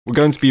We're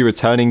going to be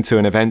returning to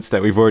an event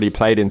that we've already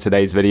played in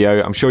today's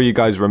video. I'm sure you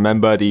guys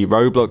remember the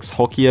Roblox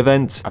hockey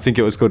event. I think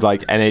it was called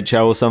like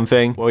NHL or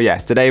something. Well, yeah,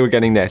 today we're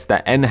getting this,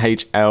 the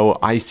NHL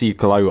Icy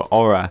Glow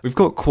Aura. We've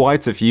got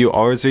quite a few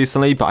auras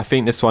recently, but I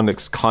think this one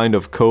looks kind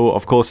of cool.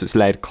 Of course, it's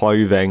LED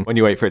clothing. When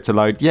you wait for it to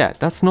load, yeah,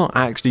 that's not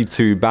actually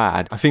too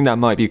bad. I think that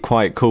might be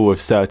quite cool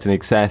with certain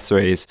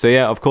accessories. So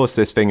yeah, of course,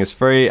 this thing is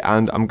free,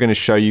 and I'm going to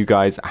show you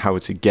guys how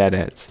to get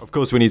it. Of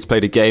course, we need to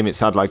play the game. It's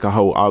had like a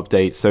whole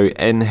update. So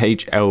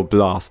NHL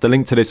Blast. The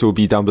link to this will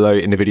be down below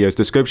in the video's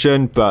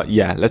description, but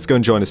yeah, let's go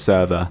and join a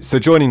server. So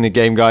joining the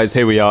game, guys,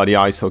 here we are, the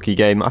ice hockey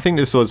game. I think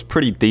this was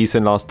pretty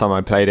decent last time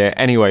I played it.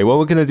 Anyway, what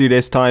we're going to do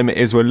this time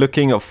is we're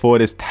looking for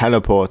this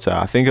teleporter.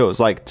 I think it was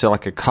like to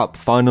like a cup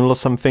final or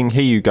something.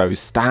 Here you go,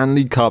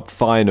 Stanley Cup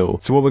final.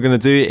 So what we're going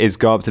to do is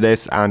go up to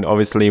this, and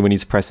obviously we need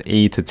to press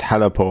E to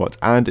teleport,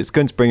 and it's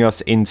going to bring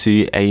us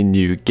into a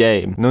new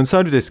game. Now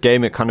inside of this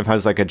game, it kind of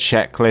has like a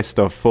checklist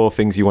of 4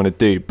 things you want to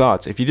do,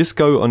 but if you just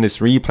go on this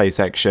replay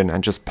section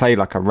and just play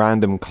like a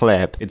random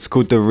clip, it's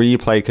called the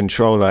replay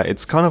controller.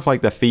 It's kind of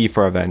like the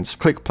FIFA events.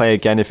 Click play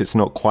again if it's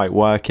not quite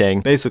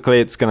working. Basically,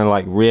 it's going to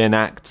like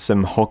reenact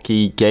some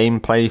hockey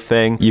gameplay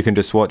thing. You can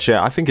just watch it.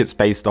 I think it's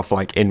based off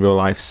like in real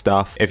life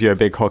stuff. If you're a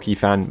big hockey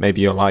fan,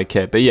 maybe you'll like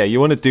it. But yeah, you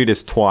want to do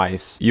this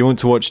twice. You want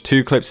to watch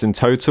 2 clips in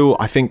total.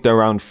 I think they're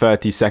around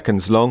 30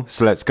 seconds long.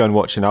 So let's go and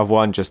watch another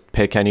one. Just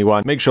pick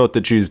anyone. Make sure to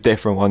choose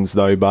different ones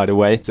though, by the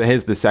way. So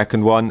here's the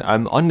second one.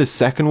 On the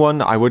second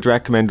one, I would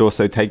recommend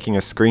also taking a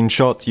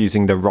screenshot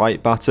using the right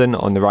button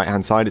on the right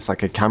hand side. It's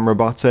like a camera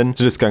button,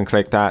 so just go and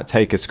click that,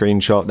 take a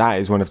screenshot. That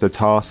is one of the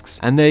tasks,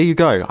 and there you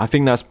go. I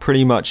think that's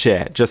pretty much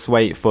it. Just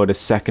wait for the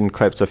second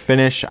clip to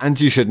finish,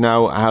 and you should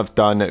now have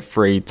done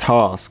 3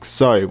 tasks.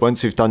 So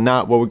once we've done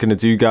that, what we're going to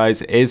do,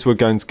 guys, is we're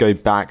going to go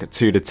back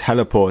to the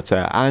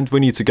teleporter, and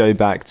we need to go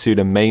back to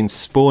the main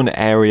spawn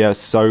area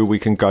so we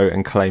can go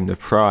and claim the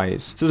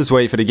prize. So just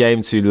wait for the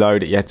game to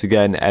load yet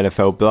again,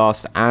 NFL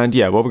Blast. And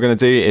yeah, what we're going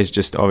to do is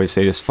just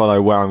obviously just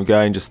follow where I'm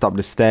going, just up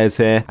the stairs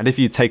here, and if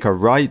you take a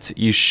right,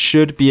 you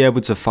should be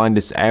able to find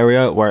this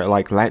area where it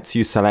like lets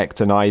you select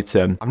an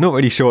item. I'm not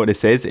really sure what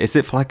this is. Is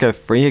it for like a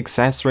free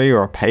accessory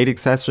or a paid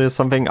accessory or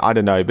something? I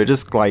don't know, but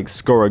just like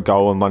score a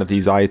goal on one of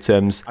these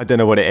items. I don't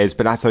know what it is,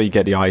 but that's how you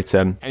get the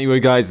item. Anyway,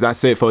 guys,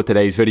 that's it for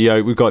today's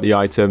video. We've got the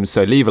items,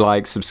 so leave a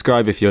like,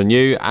 subscribe if you're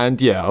new, and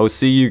yeah, I'll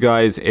see you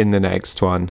guys in the next one.